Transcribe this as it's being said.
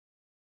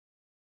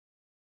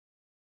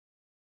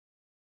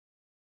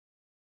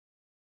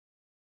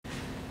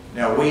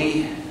Now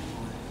we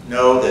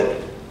know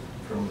that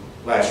from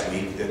last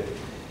week that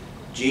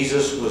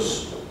Jesus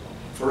was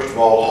first of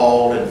all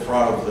hauled in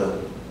front of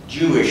the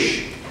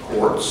Jewish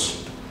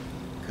courts,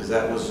 because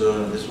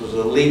this was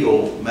a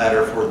legal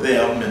matter for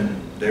them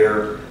and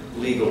their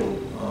legal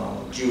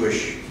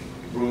Jewish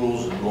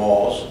rules and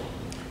laws.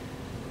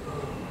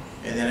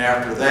 And then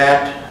after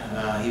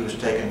that, he was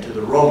taken to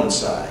the Roman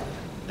side.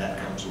 That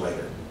comes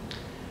later.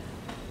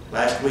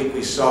 Last week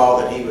we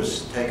saw that he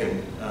was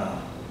taken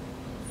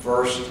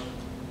first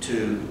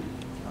to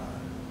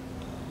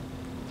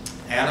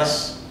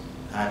Annas,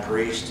 high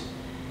priest.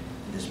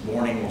 And this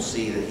morning we'll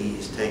see that he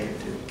is taken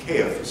to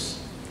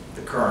Caiaphas,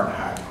 the current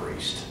high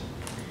priest.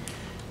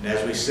 And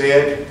as we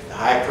said, the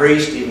high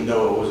priest, even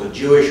though it was a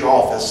Jewish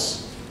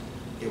office,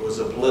 it was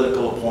a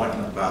political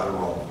appointment by the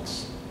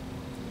Romans.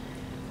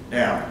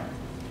 Now,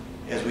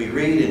 as we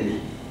read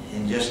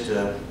in just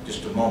a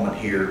moment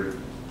here,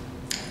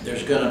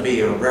 there's going to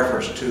be a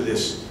reference to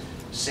this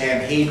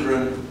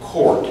Sanhedrin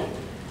court.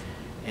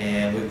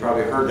 And we've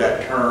probably heard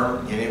that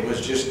term, and it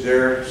was just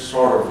their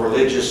sort of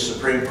religious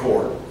Supreme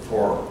Court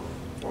for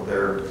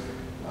their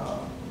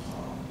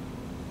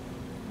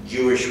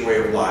Jewish way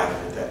of life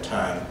at that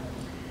time.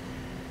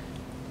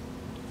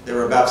 There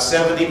were about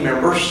 70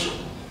 members.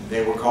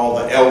 They were called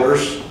the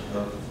elders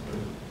of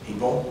the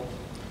people.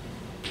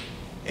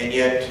 And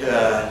yet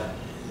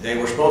they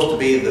were supposed to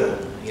be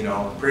the,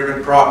 prim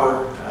and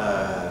proper,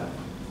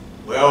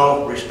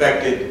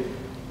 well-respected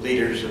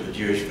leaders of the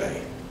Jewish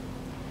faith,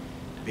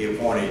 to be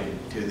appointed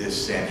to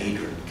this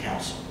Sanhedrin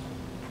council.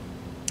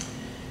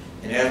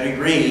 And as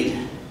we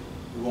read,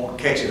 we won't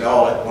catch it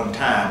all at one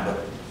time,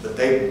 but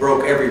they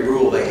broke every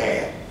rule they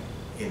had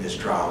in this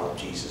trial of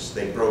Jesus.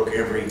 They broke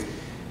every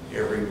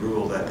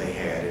rule that they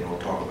had, and we'll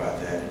talk about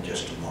that in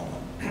just a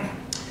moment.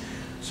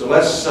 So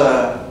let's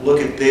look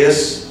at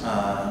this,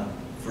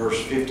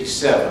 verse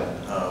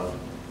 57 of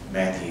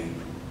Matthew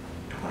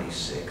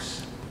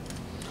 26.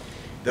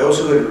 Those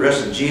who had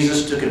arrested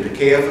Jesus took him to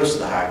Caiaphas,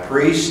 the high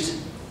priest,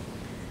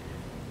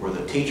 where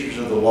the teachers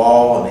of the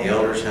law and the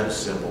elders had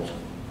assembled.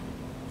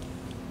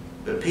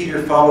 But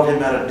Peter followed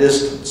him at a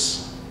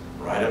distance,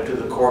 right up to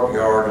the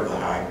courtyard of the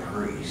high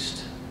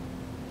priest.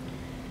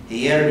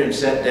 He entered and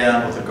sat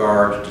down with the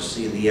guards to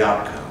see the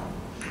outcome.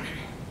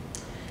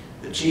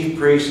 The chief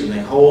priests and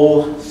the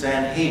whole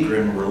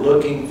Sanhedrin were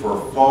looking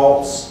for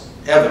false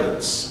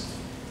evidence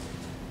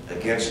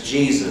against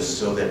Jesus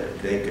so that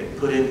they could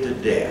put him to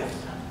death.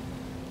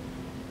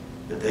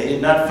 But they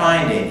did not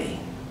find any,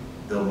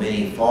 though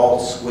many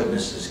false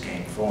witnesses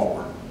came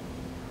forward.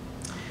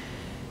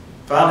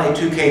 Finally,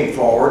 two came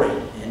forward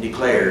and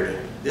declared,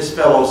 "This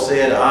fellow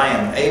said, 'I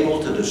am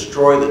able to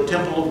destroy the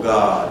temple of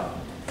God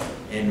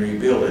and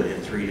rebuild it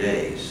in 3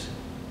 days.'"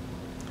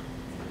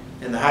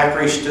 And the high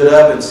priest stood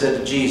up and said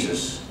to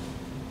Jesus,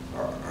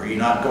 "Are you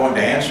not going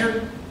to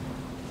answer?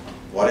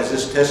 What is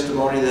this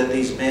testimony that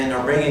these men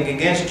are bringing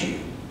against you?"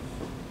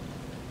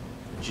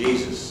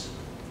 Jesus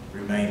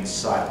remained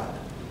silent.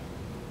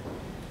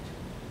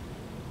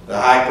 The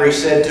high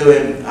priest said to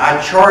him,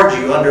 "I charge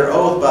you under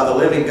oath by the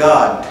living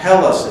God,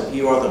 tell us if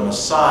you are the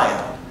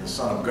Messiah, the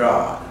Son of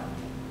God."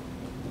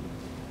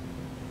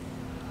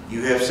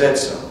 "You have said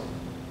so,"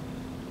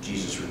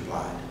 Jesus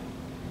replied.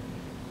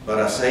 "But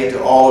I say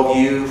to all of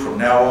you, from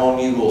now on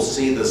you will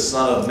see the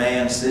Son of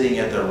Man sitting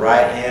at the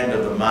right hand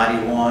of the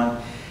Mighty One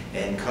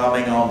and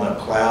coming on the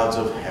clouds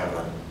of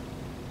heaven."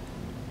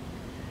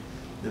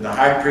 Then the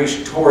high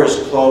priest tore his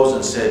clothes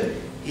and said,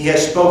 "He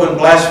has spoken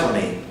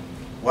blasphemy.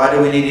 Why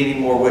do we need any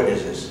more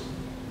witnesses?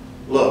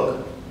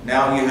 Look,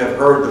 now you have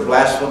heard the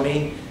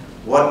blasphemy.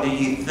 What do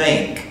you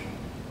think?"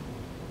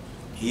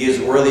 "He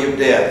is worthy of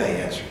death," they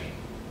answered.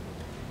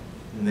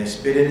 And they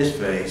spit in his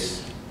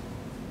face,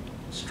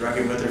 struck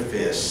him with their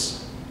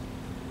fists.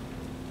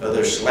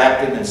 Others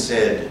slapped him and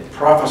said,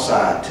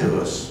 "Prophesy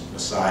to us,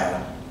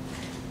 Messiah,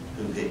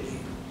 who hit you?"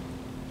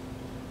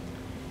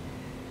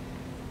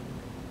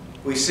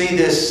 We see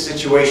this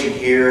situation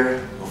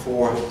here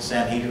before the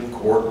Sanhedrin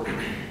court.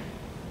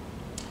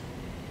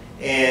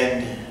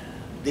 And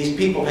these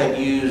people had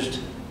used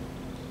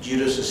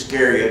Judas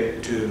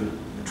Iscariot to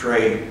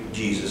betray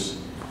Jesus.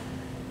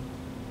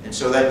 And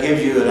so that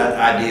gives you an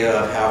idea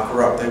of how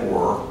corrupt they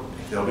were.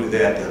 If they'll do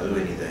that, they'll do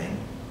anything.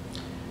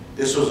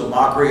 This was a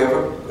mockery of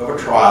a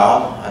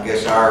trial. I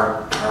guess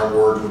our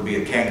word would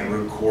be a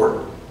kangaroo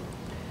court.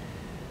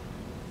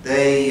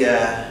 They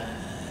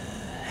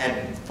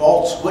had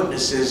false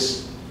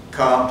witnesses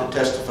come to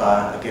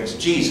testify against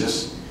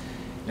Jesus.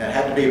 Now, it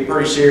had to be a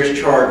pretty serious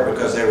charge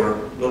because they were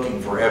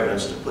looking for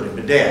evidence to put him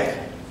to death.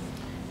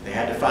 They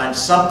had to find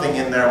something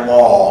in their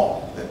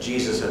law that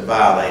Jesus had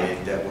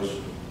violated that was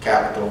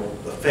capital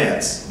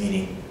offense,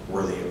 meaning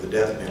worthy of the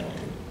death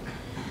penalty.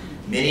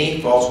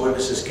 Many false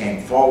witnesses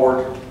came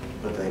forward,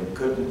 but they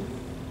couldn't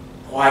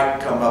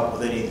quite come up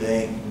with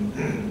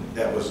anything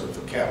that was of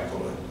a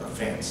capital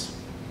offense.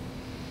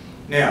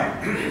 Now,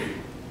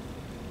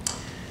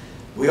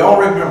 we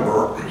all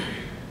remember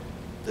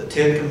the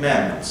Ten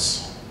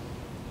Commandments.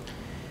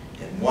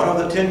 And one of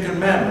the 10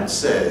 Commandments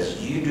says,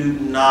 you do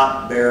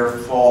not bear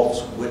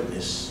false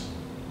witness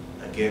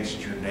against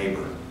your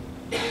neighbor.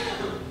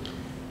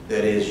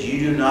 That is, you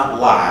do not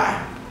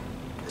lie,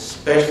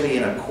 especially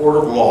in a court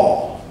of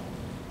law,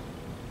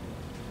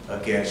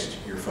 against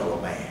your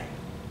fellow man.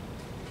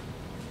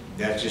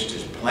 That's just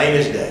as plain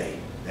as day.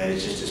 That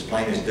is just as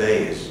plain as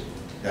day as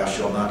thou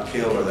shalt not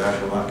kill or thou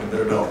shalt not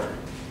commit adultery.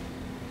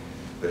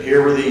 But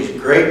here were these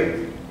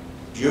great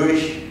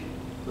Jewish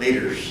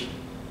leaders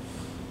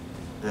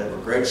that were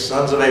great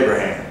sons of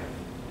Abraham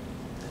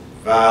that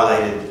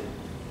violated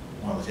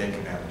one of the 10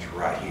 Commandments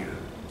right here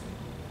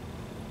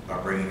by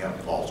bringing up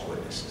false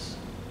witnesses.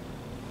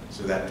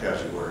 So that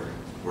tells you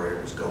where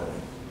it was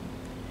going.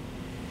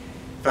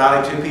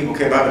 Finally, 2 people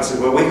came up and said,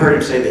 well, we heard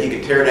him say that he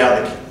could tear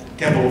down the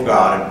temple of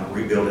God and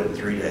rebuild it in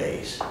 3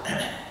 days.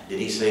 Did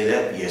he say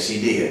that? Yes,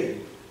 he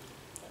did.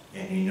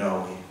 And you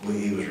know,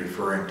 he was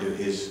referring to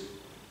his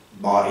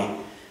body,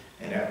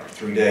 and after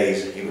 3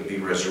 days he would be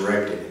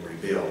resurrected and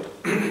rebuilt.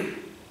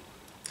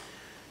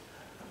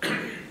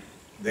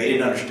 They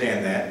didn't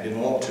understand that, didn't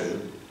want to.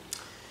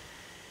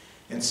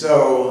 And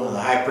so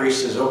the high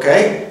priest says,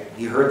 okay,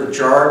 you heard the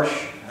charge,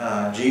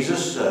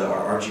 Jesus,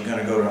 aren't you going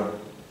to go to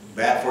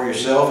bat for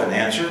yourself and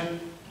answer?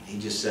 He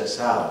just sat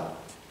silent.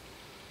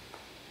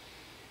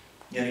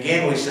 And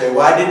again we say,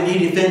 why didn't he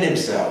defend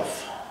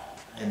himself?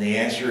 And the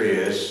answer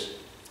is,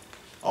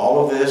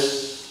 all of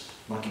this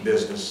monkey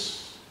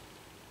business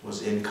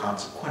was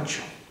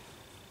inconsequential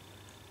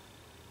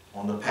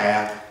on the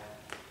path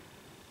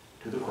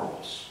to the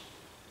cross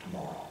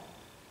tomorrow.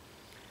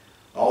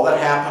 All that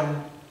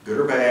happened, good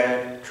or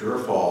bad, true or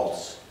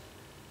false,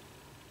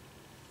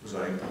 was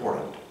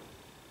unimportant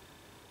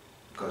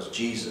because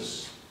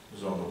Jesus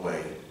was on the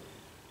way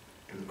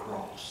to the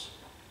cross.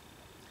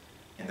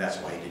 And that's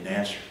why he didn't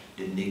answer,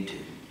 didn't need to.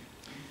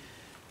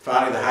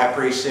 Finally, the high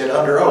priest said,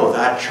 under oath,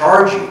 I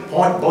charge you,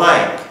 point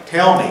blank,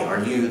 tell me,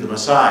 are you the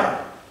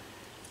Messiah?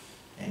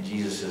 And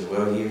Jesus says,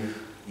 well,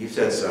 you've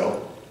said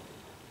so.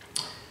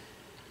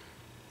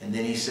 And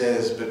then he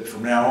says, but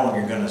from now on,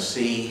 you're going to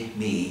see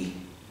me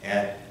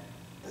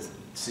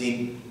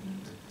see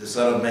the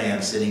Son of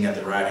Man sitting at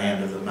the right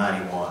hand of the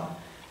Mighty One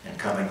and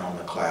coming on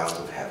the clouds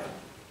of heaven.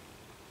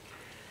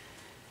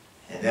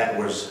 And that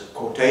was a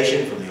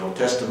quotation from the Old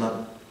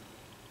Testament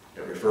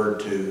that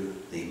referred to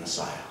the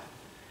Messiah.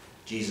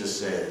 Jesus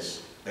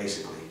says,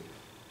 basically,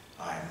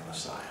 I am the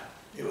Messiah.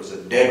 It was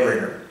a dead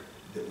ringer.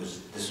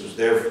 This was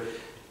their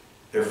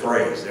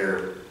phrase,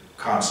 their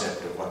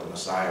concept of what the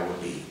Messiah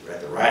would be.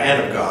 At the right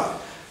hand of God,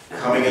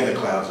 coming in the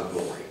clouds of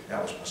glory.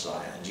 That was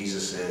Messiah. And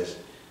Jesus says,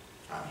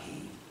 I'm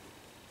he.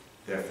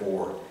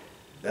 Therefore,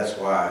 that's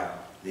why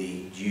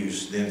the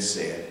Jews then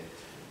said,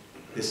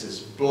 this is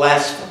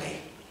blasphemy.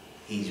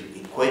 He's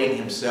equating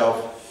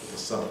himself with the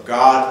Son of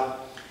God.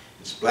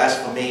 It's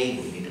blasphemy.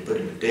 We need to put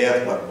him to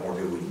death. What more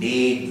do we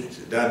need? It's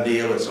a done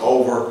deal. It's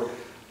over.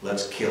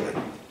 Let's kill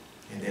him.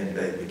 And then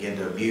they begin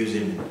to abuse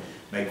him and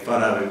make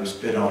fun of him,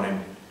 spit on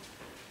him.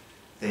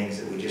 Things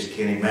that we just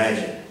can't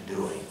imagine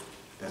doing.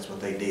 That's what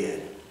they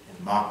did.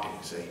 And mocked him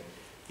and say,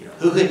 you know,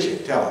 who hit you?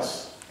 Tell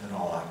us. And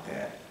all like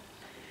that.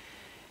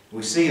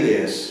 We see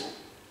this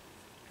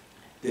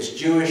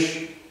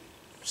Jewish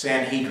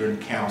Sanhedrin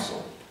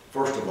council,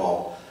 first of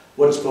all,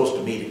 wasn't supposed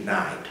to meet at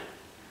night.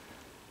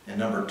 And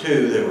number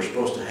two, they were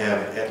supposed to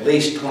have at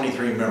least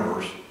 23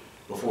 members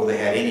before they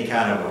had any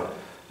kind of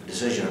a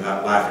decision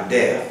about life and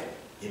death.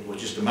 It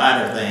was just a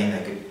minor thing.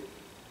 They could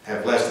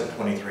have less than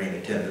 23 in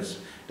attendance.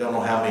 Don't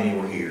know how many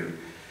were here.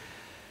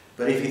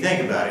 But if you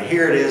think about it,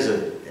 here it is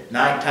at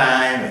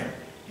nighttime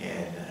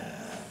and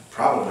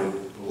probably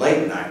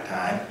late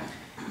nighttime,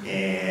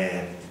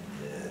 and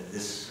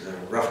this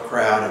rough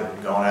crowd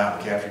had gone out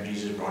and captured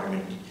Jesus, brought him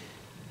in.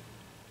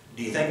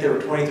 Do you think there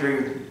were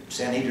 23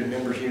 Sanhedrin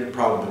members here?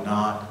 Probably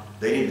not.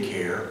 They didn't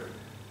care.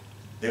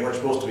 They weren't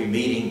supposed to be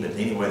meeting, but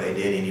anyway, they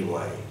did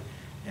anyway.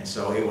 And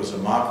so it was a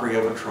mockery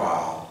of a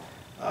trial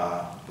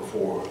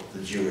before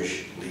the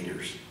Jewish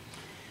leaders.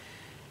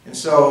 And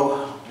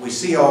so we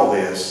see all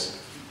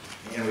this,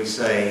 and we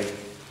say,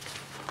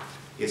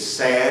 it's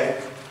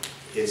sad,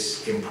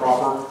 it's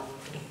improper,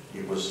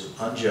 it was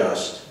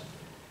unjust,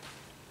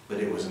 but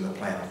it was in the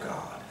plan of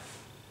God.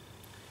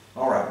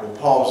 All right, we'll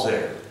pause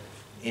there.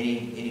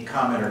 Any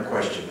comment or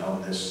question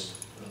on this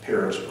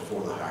appearance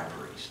before the high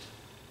priest?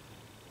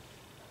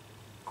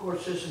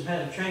 Court system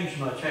hasn't changed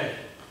much, has it?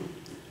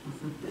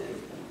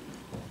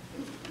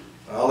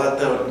 I'll let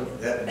that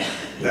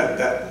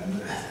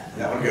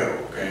one go,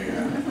 okay?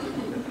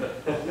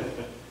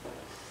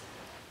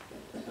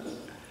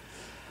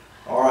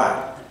 All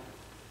right.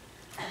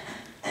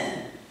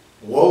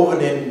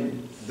 Woven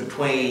in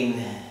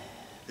between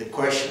the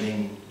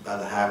questioning by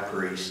the high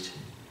priest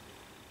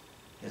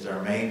is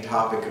our main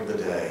topic of the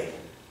day,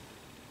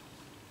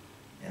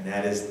 and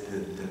that is the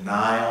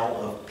denial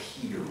of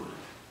Peter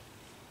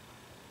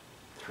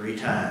 3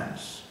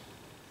 times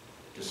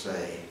to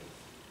say,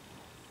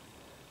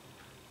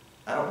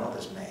 I don't know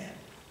this man.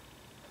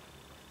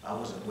 I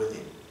wasn't with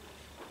him.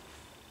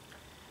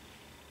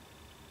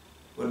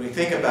 When we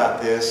think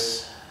about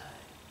this,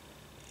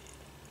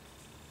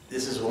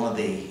 This is one of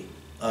the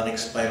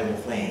unexplainable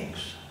things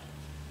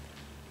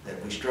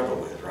that we struggle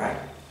with, right?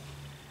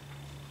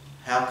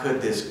 How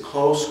could this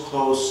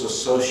close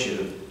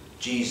associate of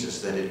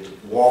Jesus that had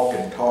walked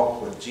and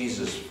talked with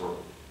Jesus for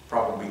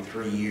probably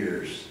 3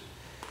 years,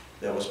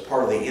 that was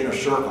part of the inner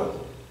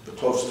circle, the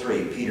close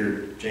three,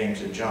 Peter,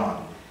 James, and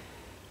John,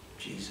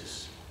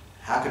 Jesus.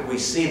 How could we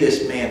see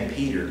this man,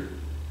 Peter,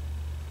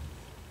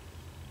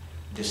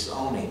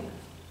 disowning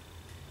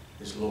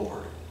his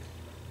Lord?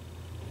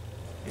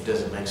 It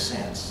doesn't make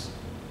sense,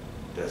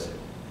 does it?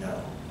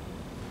 No.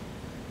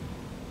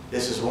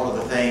 This is one of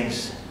the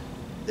things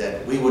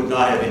that we would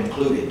not have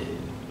included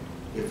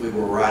if we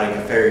were writing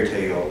a fairy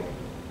tale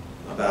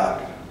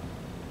about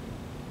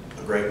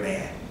a great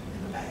man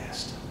in the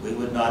past. We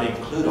would not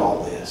include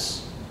all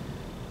this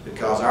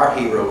because our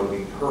hero would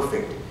be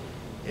perfect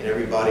and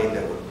everybody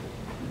that would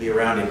be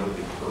around him would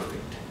be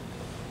perfect.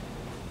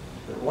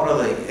 But one of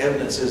the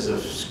evidences of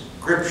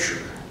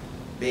Scripture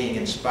being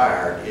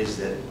inspired is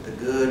that the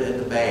good and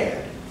the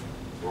bad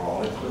were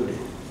all included,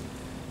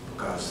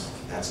 because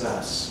that's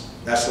us.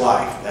 That's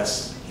life.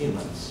 That's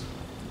humans.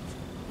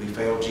 We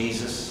fail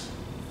Jesus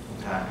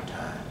from time to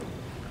time.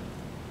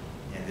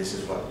 And this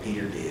is what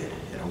Peter did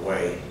in a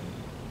way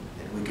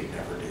that we could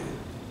never do.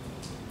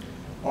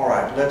 All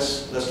right,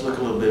 let's look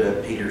a little bit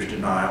at Peter's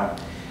denial.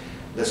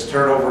 Let's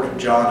turn over to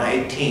John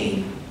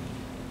 18,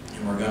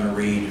 and we're going to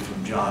read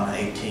from John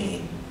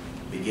 18,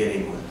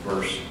 beginning with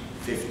verse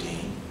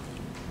 15.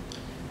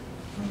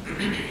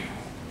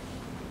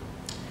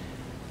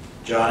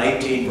 John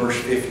 18, verse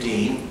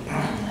 15.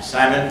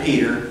 Simon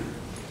Peter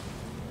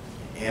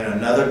and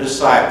another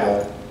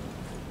disciple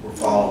were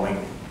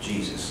following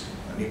Jesus.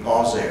 Let me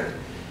pause there.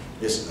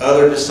 This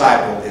other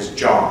disciple is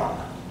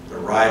John, the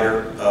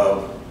writer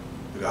of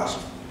the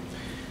gospel.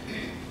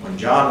 When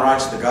John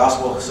writes the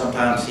gospel,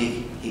 sometimes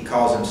he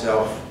calls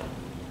himself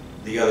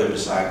the other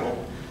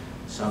disciple.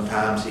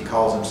 Sometimes he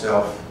calls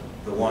himself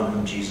the one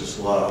whom Jesus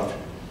loved.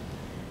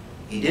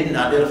 He didn't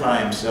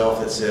identify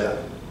himself that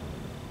said,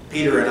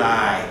 Peter and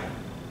I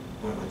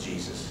went with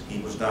Jesus. He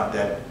was not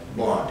that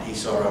blunt. He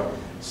sort of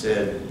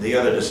said, the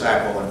other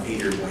disciple and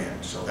Peter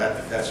went. So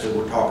that's who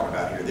we're talking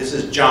about here. This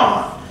is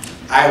John,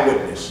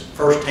 eyewitness,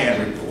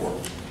 first-hand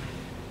report.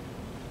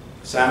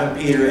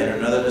 Simon Peter and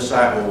another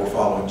disciple were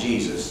following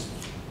Jesus.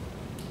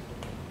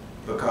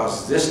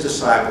 Because this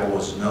disciple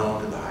was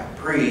known to the high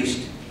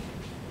priest,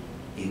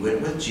 he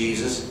went with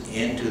Jesus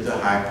into the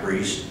high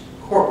priest's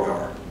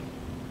courtyard.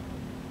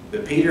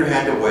 But Peter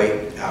had to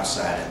wait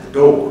outside at the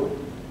door.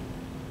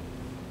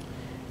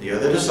 The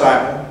other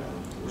disciple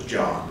was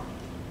John,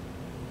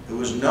 who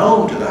was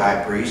known to the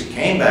high priest,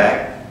 came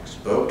back,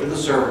 spoke to the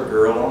servant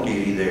girl on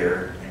duty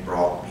there, and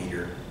brought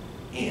Peter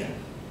in.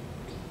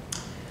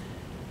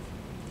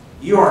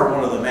 You aren't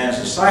one of the man's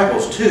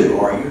disciples too,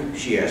 are you?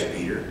 She asked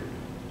Peter.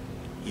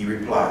 He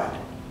replied,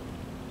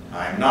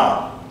 I am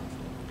not.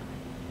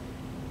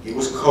 It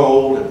was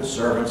cold, and the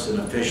servants and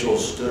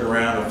officials stood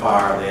around a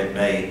fire they had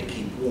made to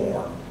keep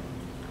warm.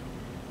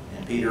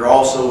 And Peter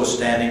also was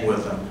standing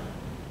with them,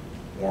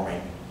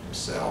 warming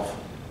himself.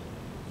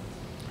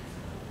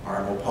 All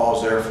right, we'll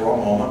pause there for a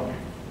moment.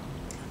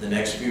 The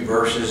next few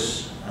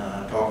verses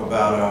talk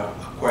about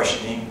a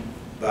questioning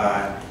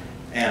by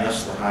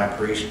Annas, the high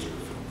priest,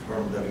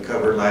 that we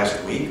covered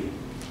last week.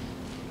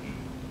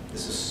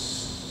 This is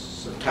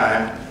some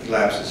time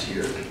elapses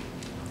here.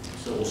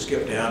 So we'll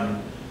skip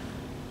down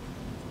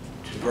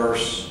to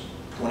verse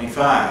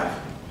 25.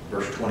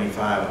 Verse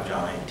 25 of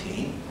John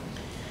 18.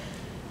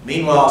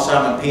 Meanwhile,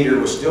 Simon Peter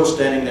was still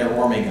standing there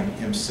warming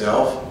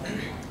himself.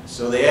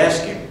 So they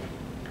asked him,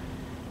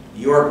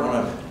 you aren't one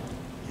of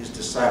his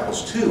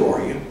disciples too,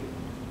 are you?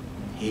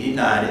 He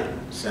denied it,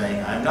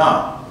 saying, I'm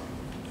not.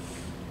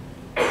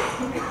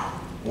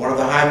 One of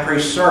the high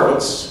priest's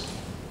servants,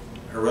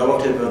 a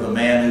relative of the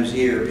man whose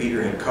ear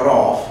Peter had cut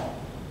off,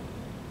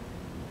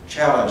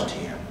 challenged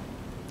him.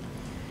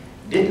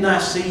 Didn't I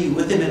see you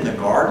with him in the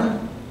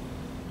garden?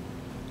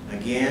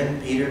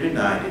 Again, Peter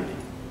denied it.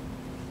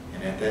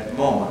 And at that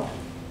moment,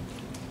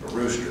 a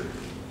rooster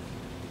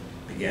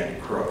began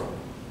to crow.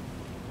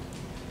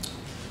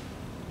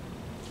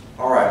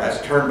 All right,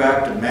 let's turn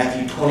back to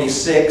Matthew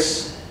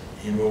 26,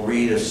 and we'll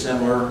read a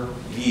similar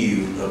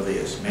view of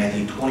this.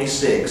 Matthew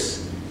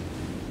 26,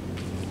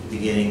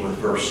 beginning with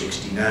verse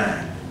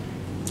 69.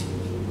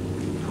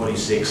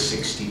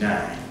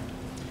 26:69.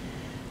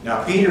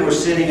 Now Peter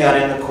was sitting out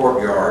in the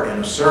courtyard,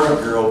 and a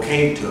servant girl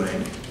came to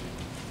him.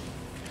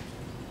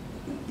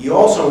 You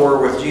also were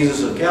with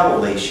Jesus of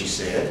Galilee, she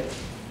said.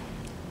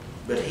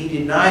 But he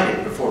denied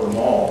it before them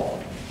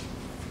all.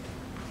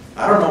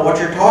 I don't know what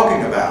you're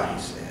talking about, he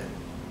said.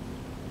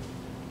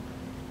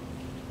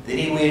 Then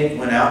he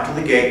went out to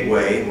the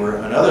gateway, where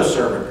another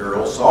servant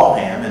girl saw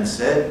him and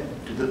said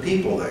to the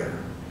people there,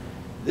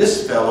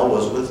 this fellow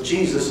was with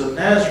Jesus of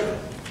Nazareth.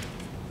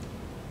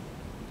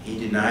 He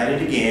denied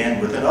it again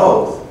with an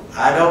oath.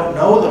 I don't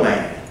know the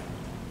man.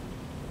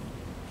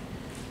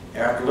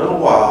 After a little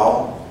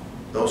while,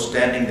 those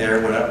standing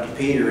there went up to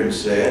Peter and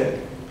said,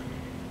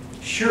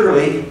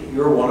 surely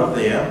you're one of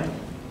them.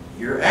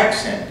 Your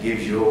accent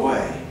gives you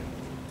away.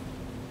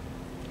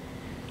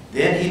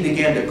 Then he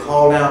began to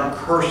call down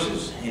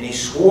curses, and he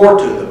swore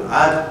to them,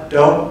 I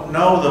don't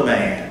know the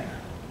man.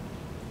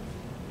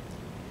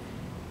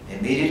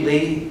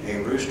 Immediately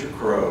a rooster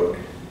crowed,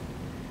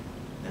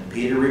 and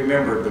Peter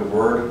remembered the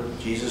word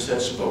Jesus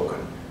had spoken.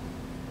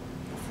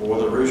 Before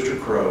the rooster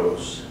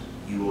crows,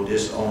 you will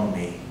disown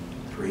me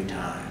 3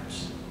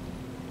 times.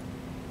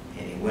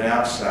 And he went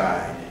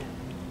outside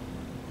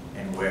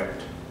and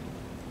wept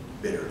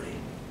bitterly.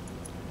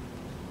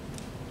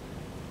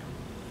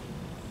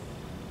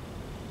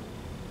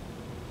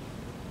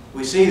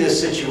 We see this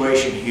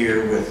situation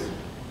here with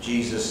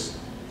Jesus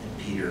and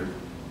Peter.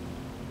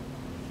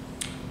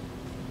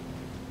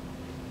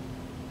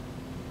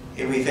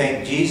 And we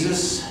think,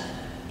 Jesus,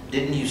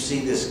 didn't you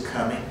see this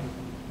coming?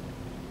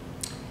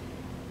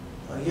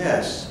 Well,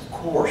 yes, of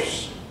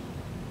course.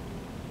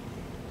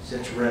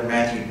 Since we're in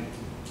Matthew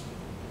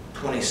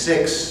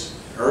 26,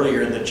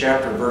 earlier in the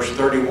chapter, verse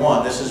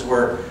 31, this is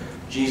where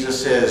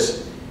Jesus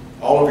says,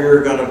 all of you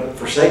are going to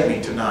forsake me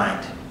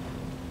tonight.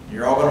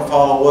 You're all going to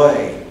fall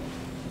away.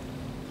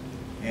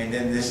 And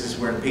then this is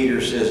when Peter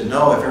says,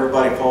 no, if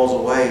everybody falls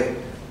away,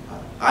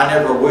 I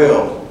never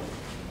will.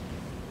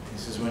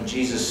 This is when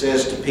Jesus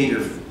says to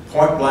Peter,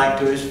 point blank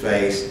to his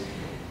face,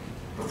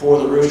 before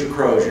the rooster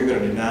crows, you're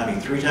going to deny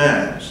me 3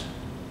 times.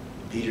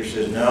 Peter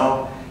says,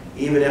 no,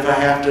 even if I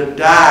have to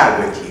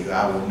die with you,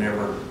 I will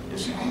never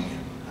disown you.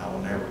 I will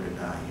never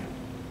deny you.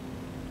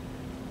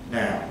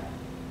 Now,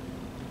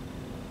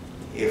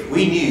 if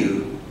we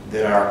knew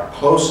that our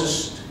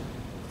closest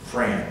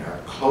friend, our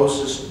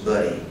closest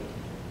buddy,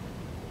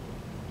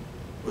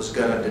 was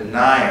going to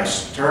deny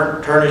us,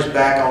 turn his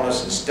back on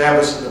us and stab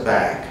us in the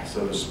back,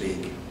 so to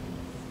speak,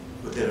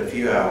 within a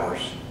few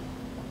hours,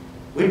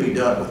 we'd be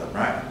done with him,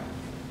 right?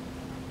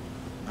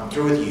 I'm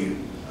through with you.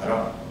 I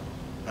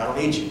don't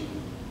need you.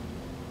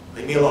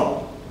 Leave me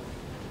alone.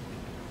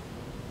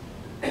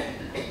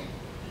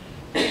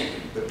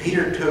 But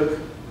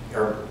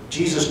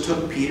Jesus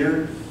took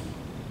Peter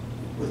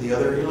with the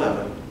other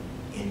 11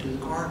 into the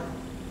garden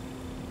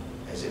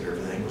as if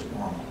everything was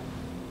normal.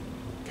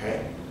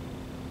 Okay?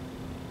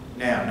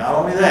 Now, not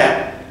only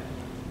that,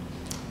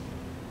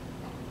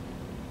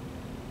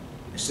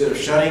 instead of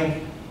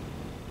shunning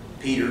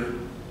Peter,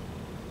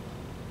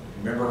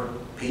 remember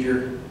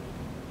Peter,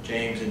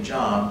 James, and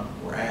John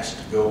were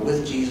asked to go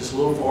with Jesus a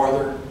little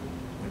farther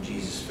when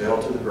Jesus fell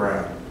to the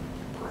ground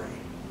and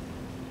prayed.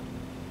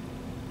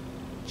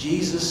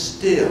 Jesus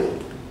still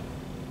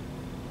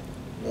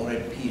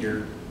wanted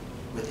Peter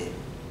with him.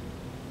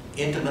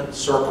 Intimate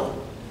circle,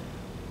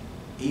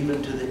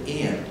 even to the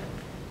end.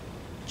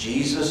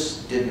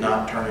 Jesus did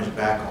not turn his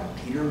back on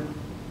Peter,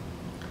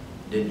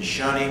 didn't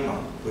shun him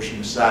or push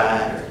him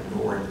aside or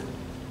ignore him,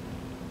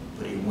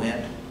 but he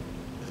went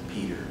with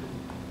Peter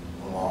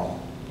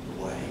along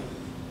the way.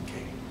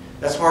 Okay.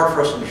 That's hard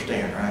for us to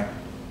understand, right?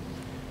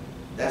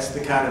 That's the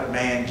kind of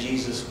man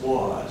Jesus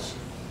was.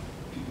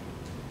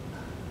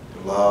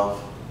 To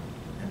love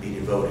and be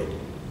devoted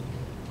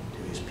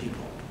to his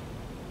people.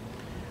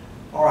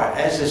 All right,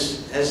 as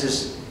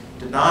this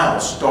denial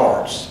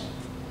starts,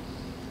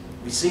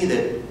 we see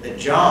that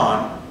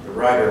John, the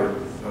writer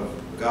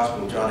of the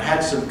Gospel of John,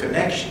 had some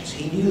connections.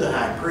 He knew the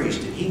high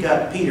priest, and he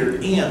got Peter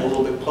in a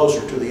little bit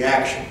closer to the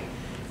action.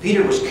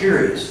 Peter was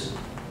curious.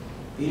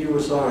 Peter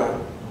was sort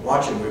of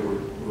watching,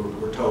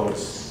 we're told,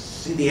 to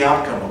see the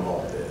outcome of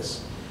all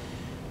this.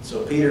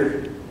 So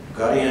Peter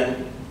got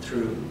in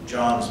through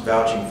John's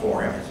vouching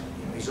for him.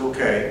 He's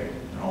okay,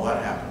 and all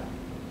that happened.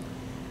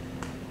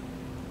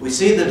 We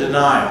see the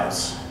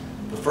denials.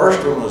 The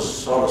first one was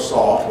sort of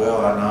soft.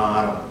 Well,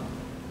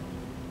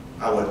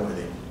 I wasn't with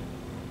him.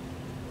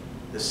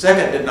 The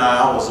second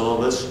denial was a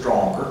little bit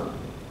stronger.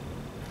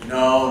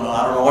 No,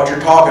 I don't know what you're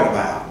talking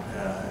about.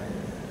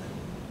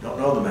 Don't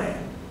know the man.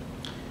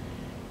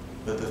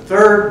 But the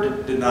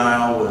third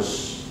denial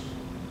was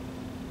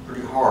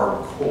pretty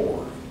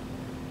hardcore.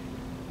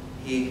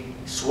 He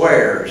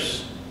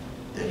swears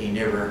that he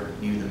never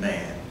knew the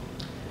man.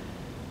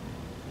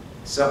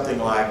 Something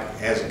like,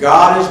 as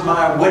God is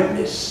my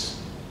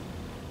witness,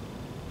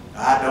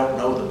 I don't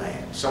know the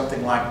man.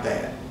 Something like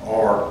that.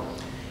 Or,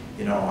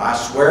 I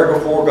swear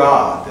before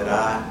God that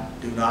I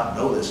do not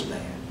know this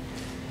man.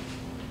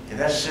 And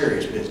that's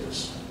serious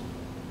business.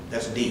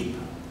 That's deep.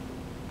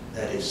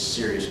 That is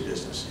serious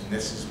business. And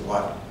this is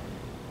what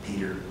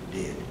Peter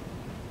did.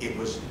 It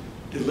was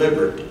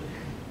deliberate.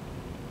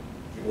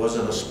 It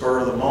wasn't a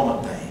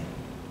spur-of-the-moment thing.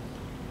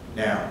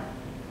 Now,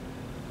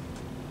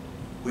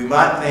 we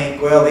might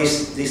think, well,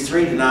 these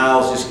 3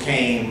 denials just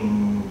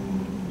came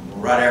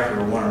right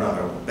after one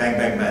another. Bang,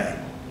 bang, bang.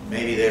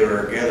 Maybe they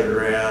were gathered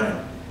around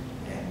and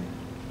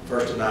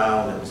first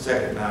denial, then the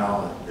second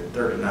denial, the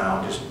third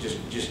denial,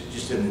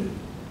 just in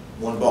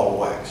one ball of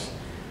wax.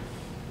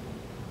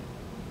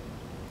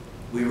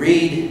 We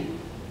read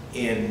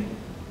in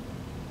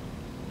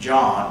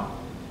John,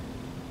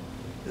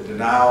 the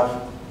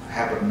denial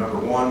happened, number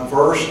 1,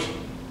 first.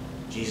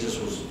 Jesus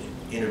was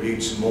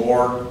interviewed some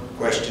more,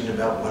 questioned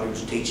about what he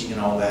was teaching and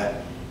all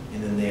that.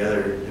 and then the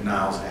other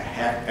denials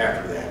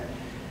after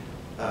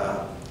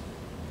that.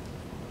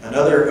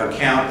 Another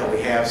account that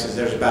we have says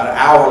there's about an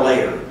hour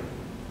later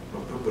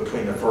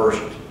between the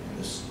first and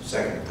the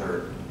second and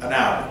third. An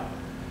hour.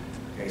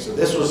 Okay, so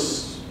this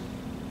was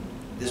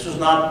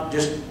not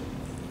just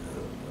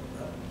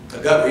a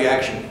gut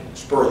reaction,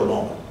 spur of the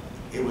moment.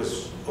 It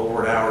was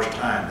over an hour's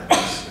time that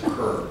this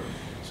occurred.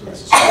 So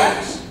this is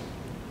serious.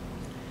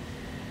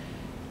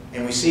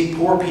 And we see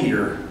poor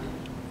Peter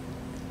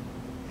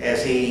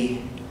as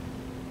he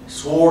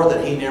swore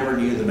that he never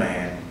knew the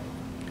man,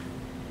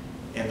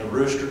 and the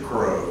rooster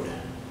crowed.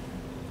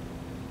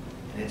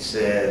 And it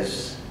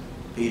says,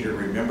 Peter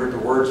remembered the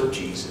words of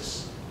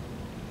Jesus,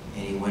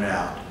 and he went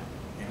out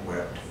and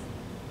wept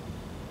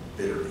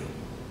bitterly.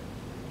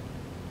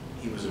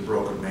 He was a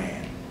broken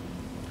man.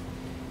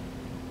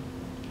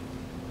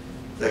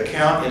 The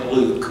account in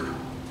Luke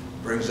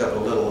brings up a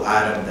little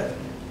item that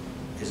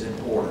is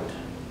important.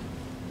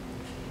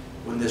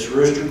 When this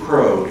rooster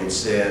crowed, it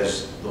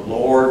says, the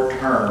Lord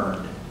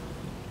turned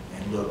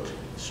and looked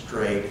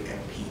straight at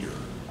Peter.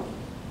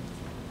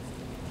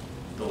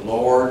 The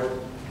Lord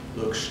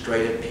looked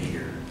straight at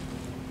Peter.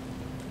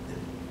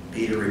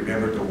 Peter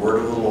remembered the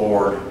word of the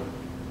Lord.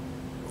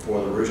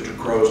 Before the rooster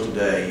crows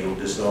today, you'll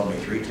disown me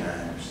 3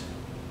 times.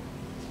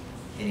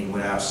 And he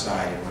went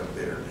outside and wept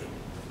bitterly.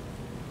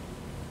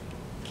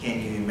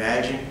 Can you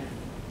imagine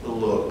the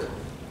look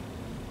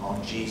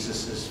on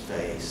Jesus'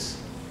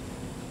 face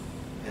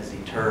as he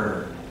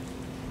turned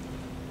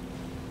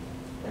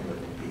and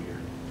looked at Peter?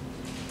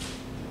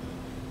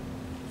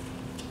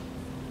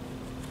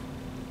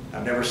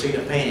 I've never seen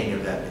a painting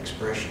of that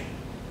expression.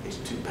 It's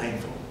too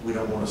painful. We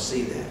don't want to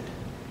see that.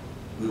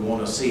 We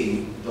want to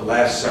see the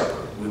Last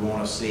Supper. We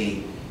want to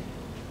see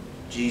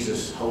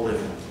Jesus holding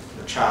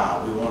a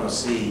child. We want to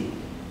see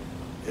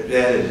that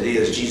it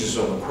is Jesus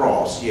on the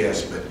cross,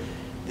 yes, but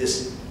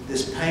this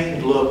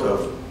pained look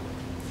of,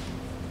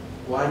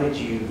 why did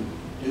you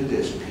do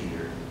this,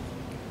 Peter?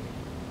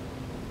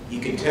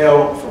 You can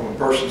tell from a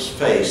person's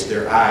face,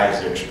 their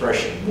eyes, their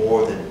expression,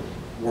 more than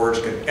words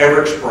could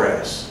ever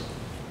express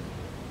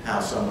how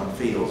someone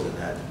feels in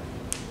that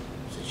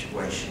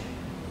situation.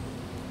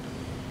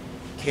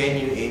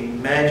 Can you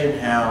imagine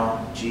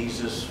how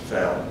Jesus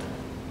felt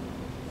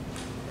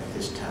at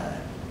this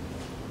time?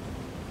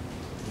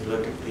 He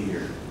looked at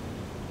Peter.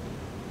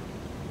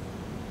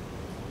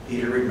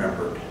 Peter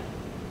remembered.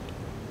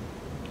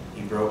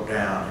 He broke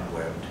down and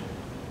wept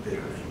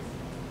bitterly.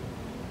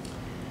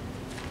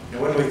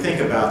 Now, when we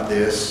think about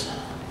this,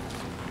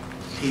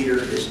 Peter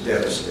is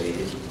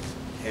devastated,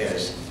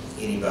 as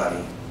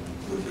anybody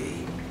would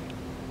be.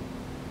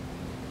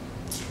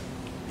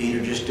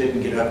 Peter just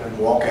didn't get up and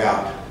walk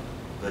out,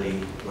 but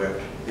he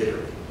wept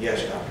bitterly.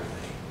 Yes, Dr.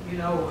 Lee. You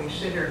know, we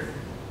sit here,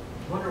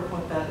 wonder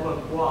what that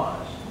look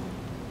was.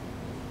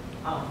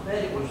 I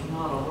bet it was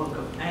not a look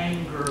of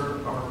anger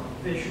or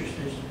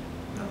viciousness,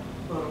 No.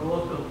 but a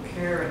look of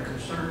care and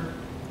concern.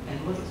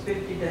 And look,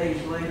 50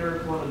 days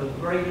later, one of the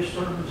greatest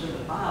sermons in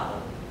the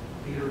Bible,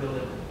 Peter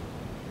delivered.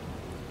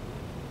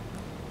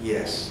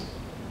 Yes,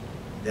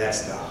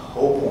 that's the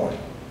whole point.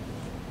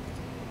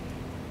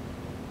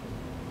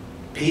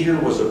 Peter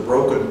was a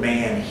broken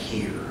man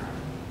here,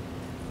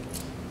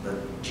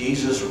 but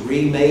Jesus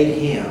remade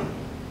him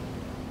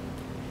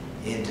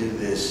into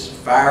this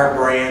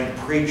firebrand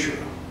preacher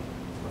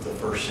of the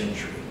first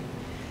century.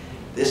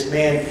 This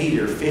man,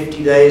 Peter,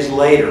 50 days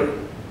later,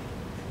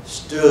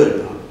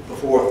 stood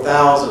before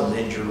thousands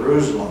in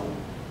Jerusalem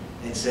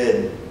and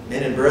said,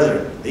 men and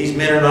brethren, these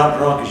men are not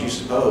drunk as you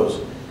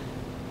suppose,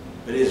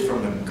 but it is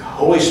from the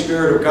Holy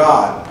Spirit of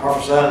God,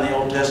 prophesied in the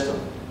Old Testament,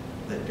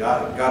 that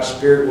God's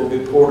Spirit will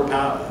be poured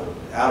out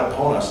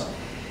upon us.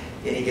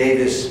 And he gave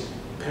this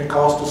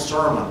Pentecostal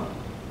sermon.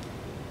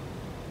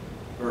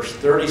 Verse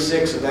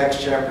 36 of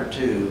Acts chapter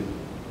 2,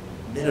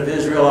 men of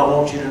Israel, I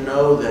want you to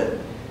know that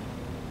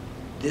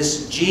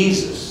this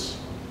Jesus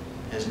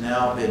has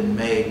now been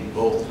made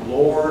both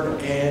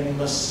Lord and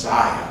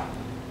Messiah.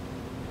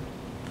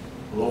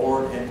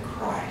 Lord and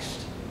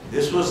Christ.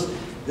 This was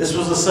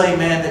the same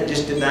man that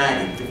just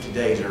denied him 50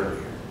 days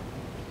earlier.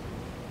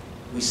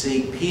 We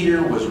see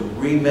Peter was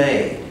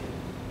remade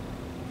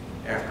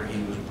after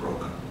he was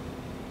broken.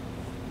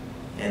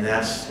 And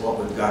that's what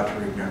we've got to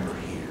remember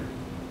here.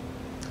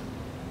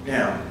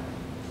 Now,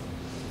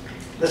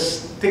 let's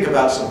think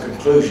about some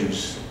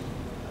conclusions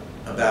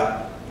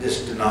about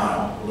this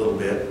denial a little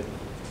bit.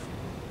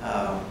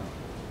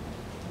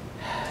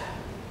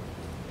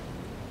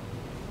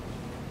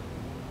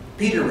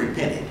 Peter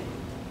repented.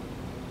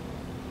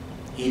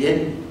 He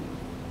didn't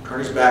turn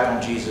his back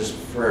on Jesus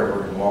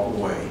forever and walk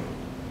away.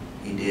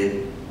 He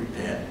did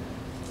repent.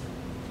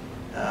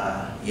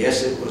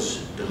 Yes, it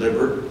was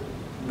deliberate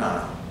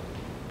denial.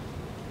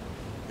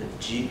 But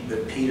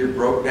Peter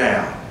broke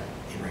down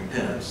in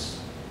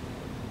repentance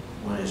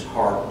when his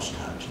heart was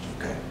touched.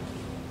 Okay.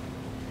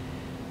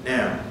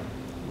 Now,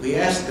 we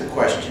ask the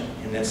question,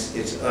 and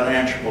it's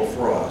unanswerable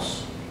for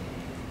us.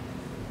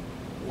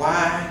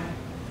 Why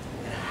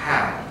and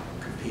how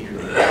could Peter do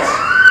this?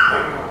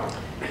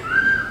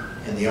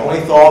 And the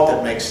only thought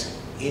that makes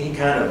any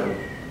kind of a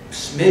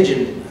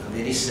smidgen of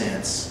any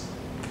sense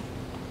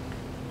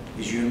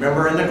is, you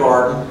remember in the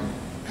garden,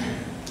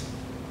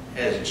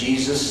 as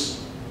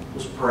Jesus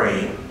was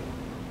praying,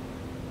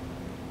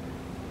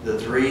 the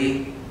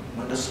three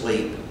went to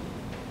sleep.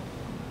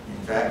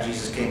 In fact,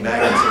 Jesus came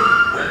back and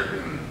said,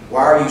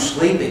 "Why are you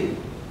sleeping,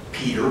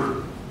 Peter?"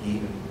 He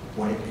even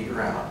pointed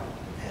Peter out,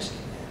 asking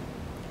that.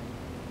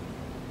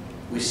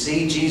 We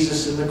see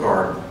Jesus in the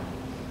garden.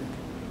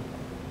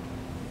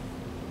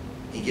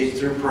 He gets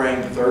through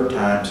praying the third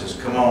time, says,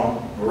 "Come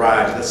on,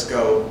 arise, let's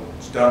go.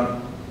 It's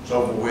done, it's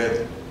over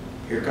with.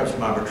 Here comes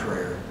my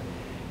betrayer."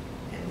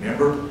 And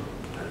remember,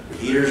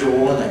 Peter's the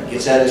one that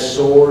gets out his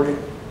sword and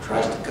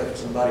tries to cut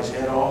somebody's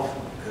head off,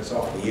 cuts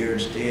off the ear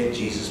instead.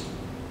 Jesus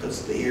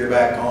puts the ear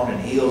back on and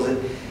heals it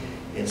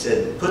and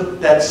said,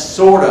 "Put that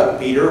sword up,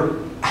 Peter.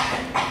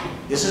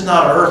 This is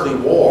not an earthly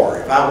war.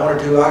 If I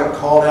wanted to, I could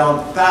call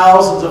down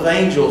thousands of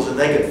angels and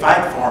they could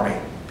fight for me.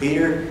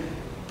 Peter,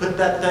 put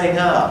that thing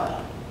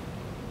up."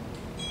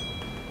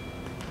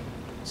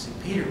 See,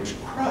 Peter was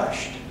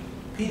crushed.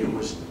 Peter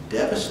was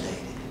devastated.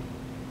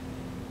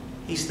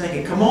 He's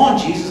thinking, "Come on,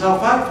 Jesus, I'll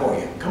fight for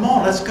you. Come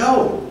on, let's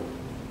go."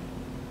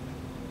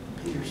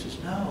 Peter says,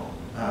 "No."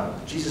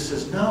 Jesus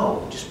says,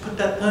 "No, just put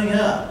that thing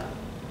up."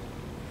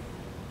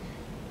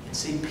 And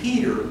see,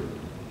 Peter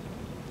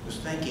was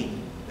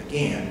thinking,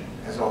 again,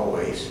 as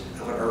always,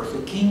 of an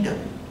earthly kingdom.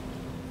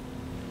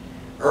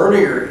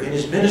 Earlier in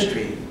his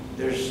ministry,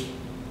 there's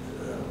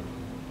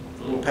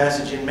a little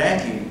passage in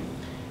Matthew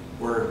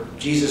where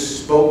Jesus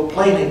spoke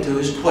plainly to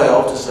his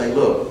 12 to say,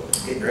 "Look,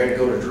 I'm getting ready to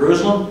go to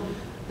Jerusalem.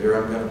 There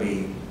I'm going to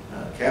be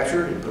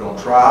captured and put on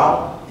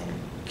trial and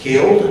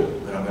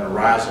killed, but I'm going to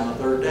rise on the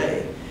third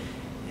day."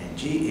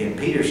 And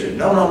Peter said,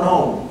 "No, no,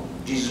 no,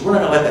 Jesus, we're not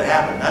going to let that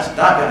happen. That's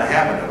not going to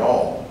happen at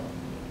all."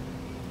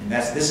 And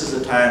this is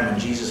the time when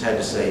Jesus had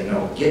to say,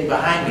 "No, get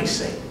behind me,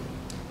 Satan.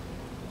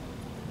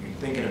 You're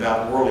thinking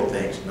about worldly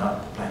things,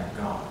 not the plan of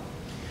God."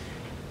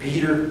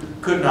 Peter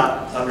could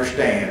not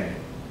understand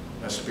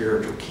a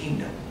spiritual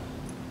kingdom.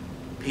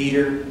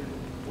 Peter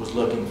was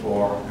looking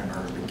for an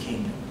earthly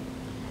kingdom.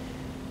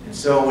 And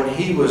so when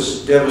he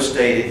was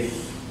devastated,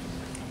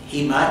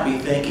 he might be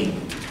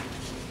thinking,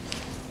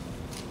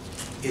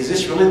 is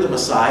this really the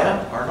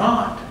Messiah or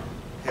not?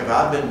 Have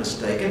I been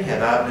mistaken?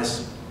 Have I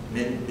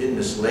been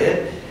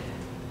misled?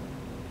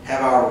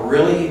 Have I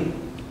really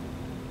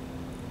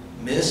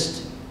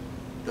missed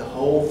the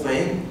whole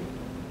thing?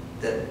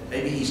 That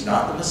maybe he's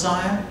not the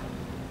Messiah?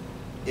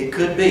 It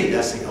could be.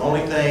 That's the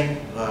only thing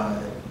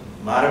that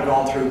might have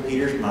gone through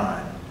Peter's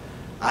mind.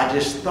 I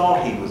just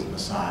thought he was the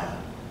Messiah.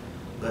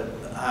 But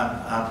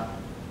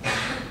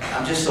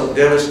I'm just so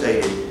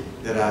devastated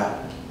that I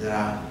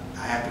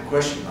have to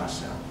question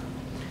myself.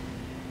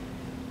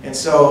 And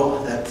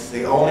so that's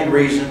the only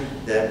reason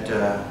that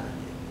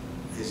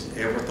is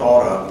ever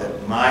thought of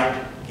that might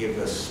give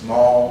a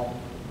small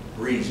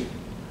reason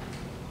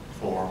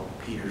for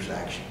Peter's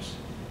actions.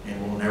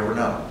 And we'll never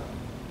know.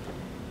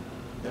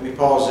 Let me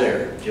pause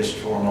there just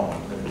for a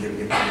moment. Let me get a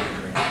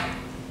drink.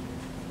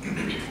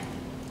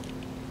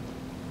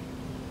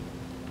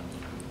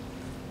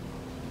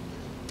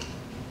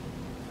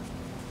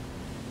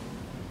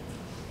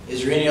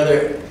 Is there any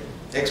other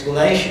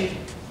explanation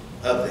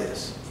of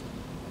this?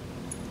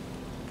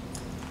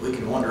 We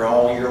can wonder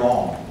all year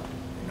long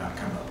and not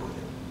come up with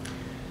it.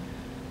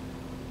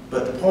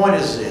 But the point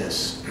is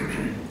this.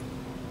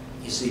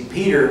 You see,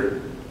 Peter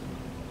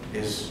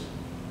is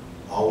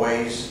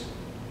always,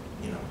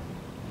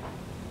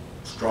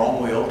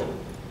 strong-willed.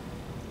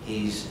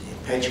 He's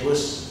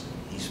impetuous.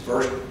 He's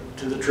first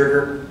to the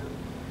trigger,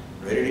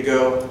 ready to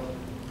go.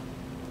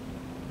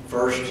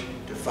 First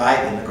to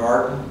fight in the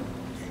garden,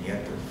 and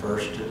yet the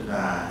first to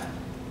deny.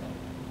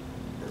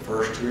 The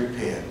first to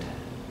repent.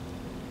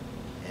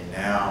 And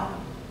now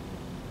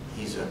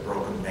he's a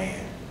broken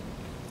man.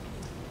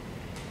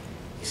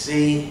 You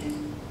see,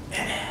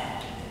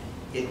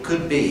 it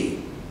could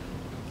be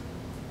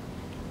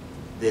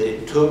that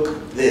it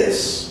took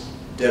this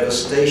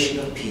devastation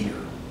of Peter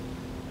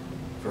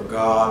for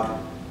God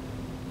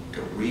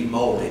to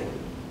remold it,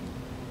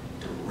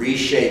 to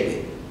reshape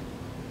it,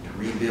 to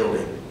rebuild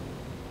it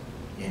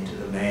into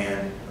the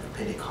man of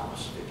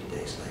Pentecost 50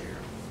 days later.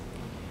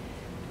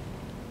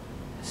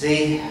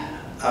 See,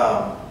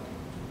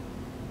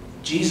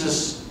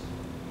 Jesus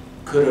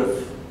could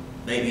have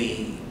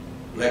maybe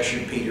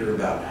lectured Peter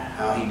about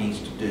how he needs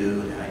to do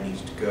and how he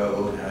needs to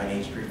go and how he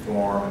needs to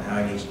reform and how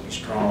he needs to be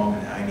strong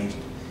and how he needs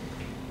to...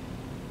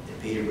 And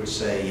Peter would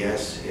say,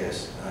 yes,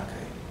 yes,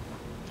 okay,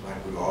 like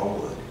we all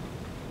would.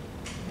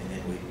 And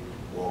then we'd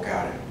walk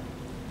out and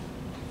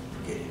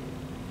forget it.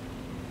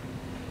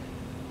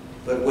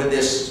 But when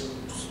this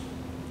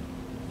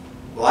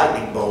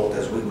lightning bolt,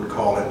 as we would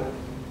call it,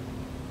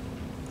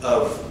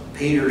 of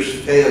Peter's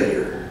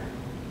failure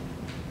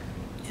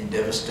and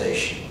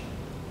devastation,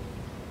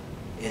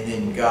 and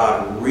then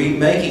God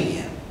remaking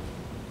him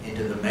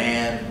into the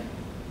man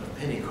of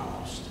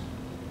Pentecost,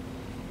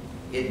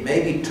 it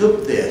maybe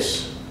took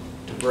this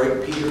to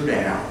break Peter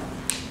down,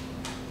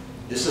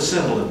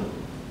 disassemble him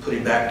put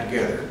him back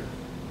together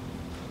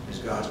as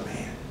God's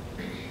man.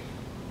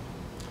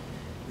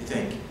 We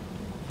think,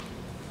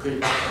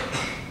 could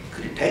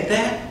it take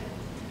that?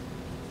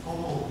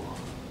 Oh,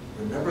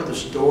 remember the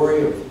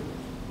story of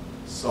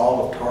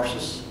Saul of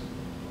Tarsus?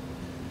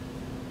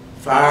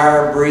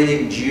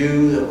 Fire-breathing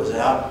Jew that was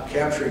out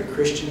capturing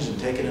Christians and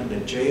taking them to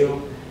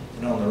jail.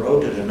 And on the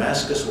road to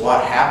Damascus,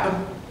 what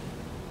happened?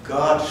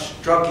 God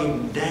struck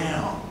him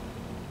down,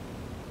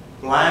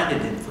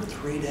 blinded him for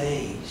 3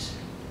 days,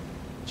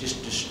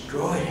 just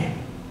destroyed him.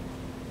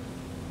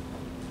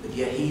 But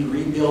yet he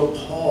rebuilt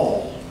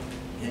Paul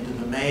into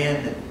the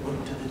man that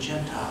went to the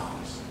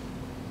Gentiles.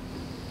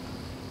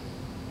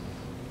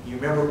 You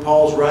remember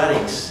Paul's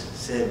writings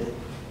said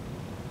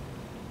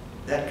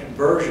that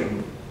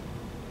conversion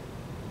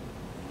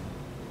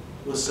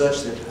was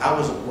such that I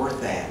wasn't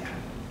worth that.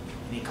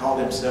 And he called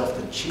himself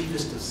the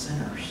chiefest of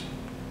sinners.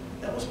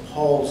 That was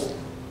Paul's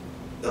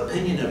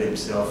opinion of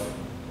himself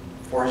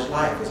for his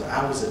life. Was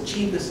I was the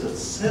chiefest of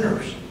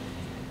sinners.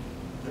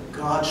 But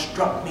God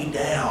struck me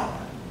down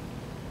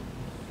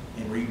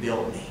and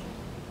rebuilt me.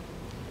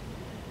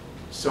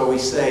 So we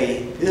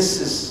say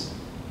this is,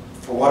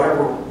 for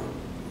whatever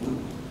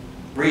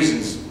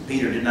reasons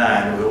Peter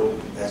denied,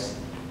 that's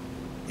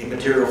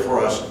immaterial for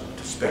us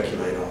to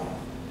speculate on.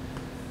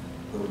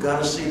 But we've got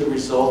to see the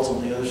results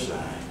on the other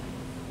side.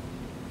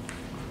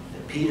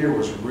 That Peter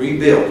was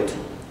rebuilt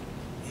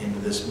into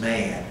this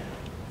man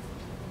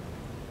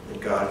that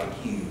God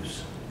could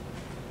use.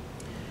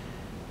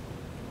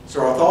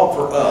 So our thought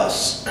for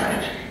us,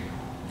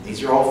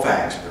 these are all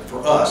facts, but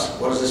for us,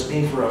 what does this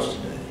mean for us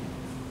today?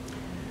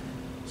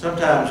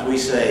 Sometimes we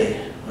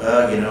say,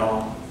 well, you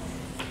know,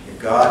 if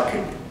God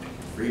could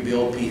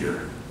rebuild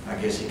Peter, I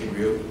guess he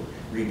could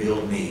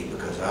rebuild me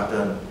because I've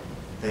done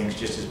things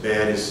just as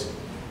bad as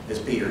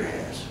Peter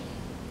has.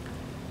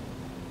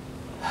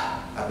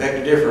 I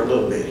beg to differ a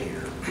little bit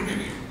here.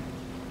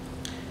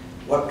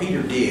 What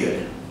Peter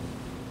did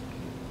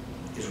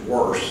is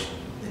worse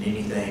than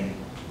anything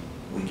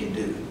we can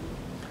do.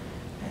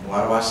 And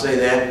why do I say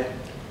that?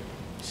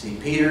 See,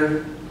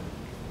 Peter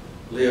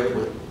lived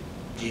with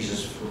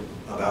Jesus for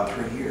about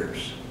 3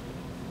 years.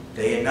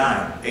 Day and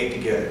night, ate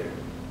together,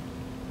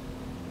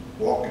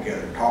 walked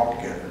together,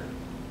 talked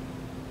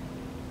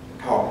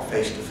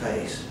face to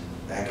face,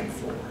 back and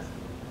forth.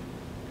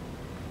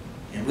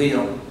 And we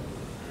don't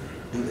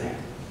do that,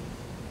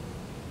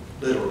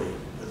 literally,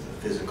 with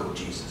the physical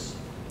Jesus.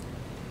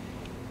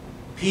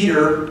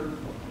 Peter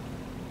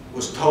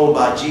was told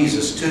by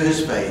Jesus to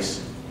his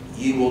face,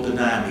 "You will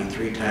deny me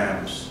 3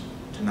 times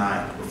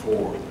tonight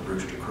before the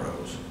rooster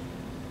crows."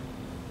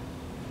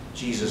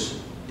 Jesus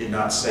did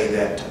not say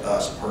that to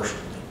us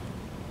personally.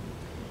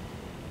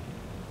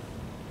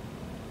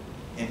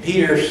 And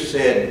Peter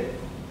said,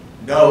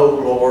 "No,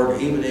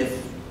 Lord, even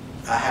if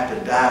I have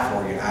to die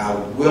for you, I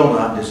will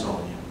not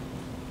disown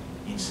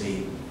you." You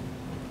see,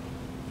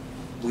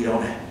 we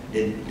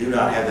do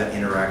not have that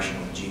interaction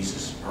with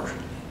Jesus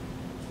personally.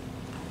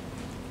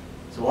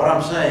 So what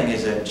I'm saying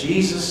is that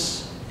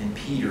Jesus and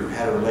Peter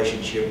had a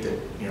relationship that,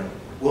 you know,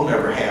 we'll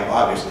never have,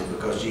 obviously,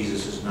 because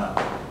Jesus is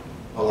not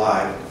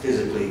alive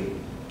physically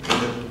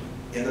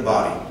in the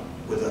body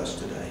with us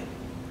today.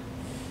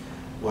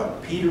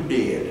 What Peter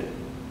did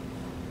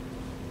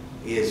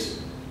is,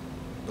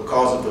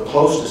 because of the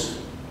closeness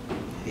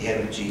he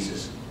had with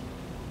Jesus,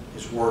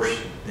 is worse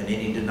than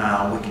any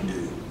denial we can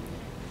do.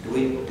 Do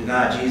we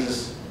deny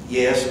Jesus?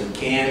 Yes, we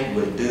can.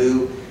 We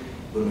do.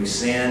 When we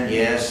sin,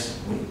 yes.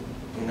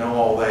 We know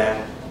all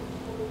that.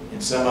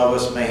 And some of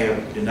us may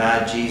have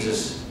denied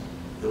Jesus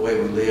the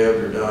way we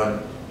lived or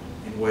done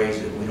in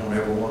ways that we don't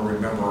ever want to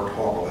remember or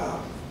talk about.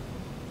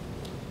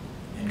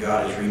 And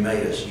God has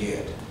remade us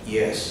yet.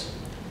 Yes.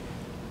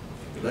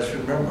 But let's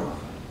remember,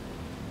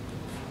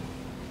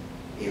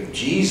 if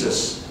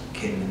Jesus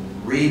can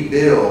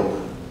rebuild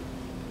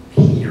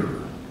Peter,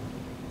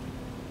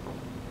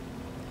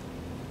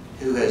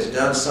 who has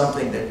done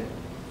something that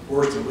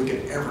worse than we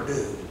could ever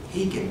do,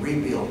 he can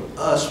rebuild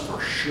us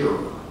for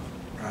sure,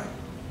 right?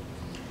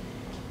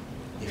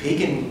 If he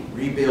can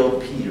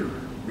rebuild Peter,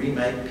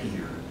 remake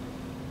Peter,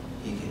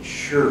 he can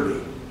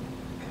surely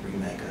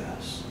remake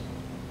us.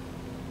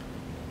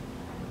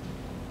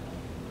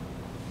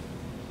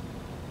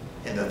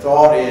 And the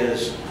thought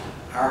is,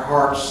 our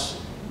hearts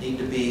need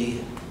to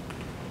be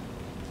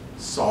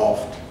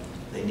soft.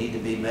 They need to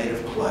be made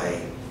of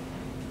clay,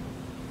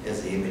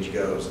 as the image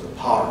goes, the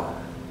potter,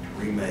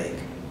 to remake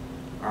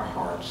our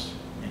hearts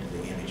into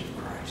the image of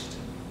Christ.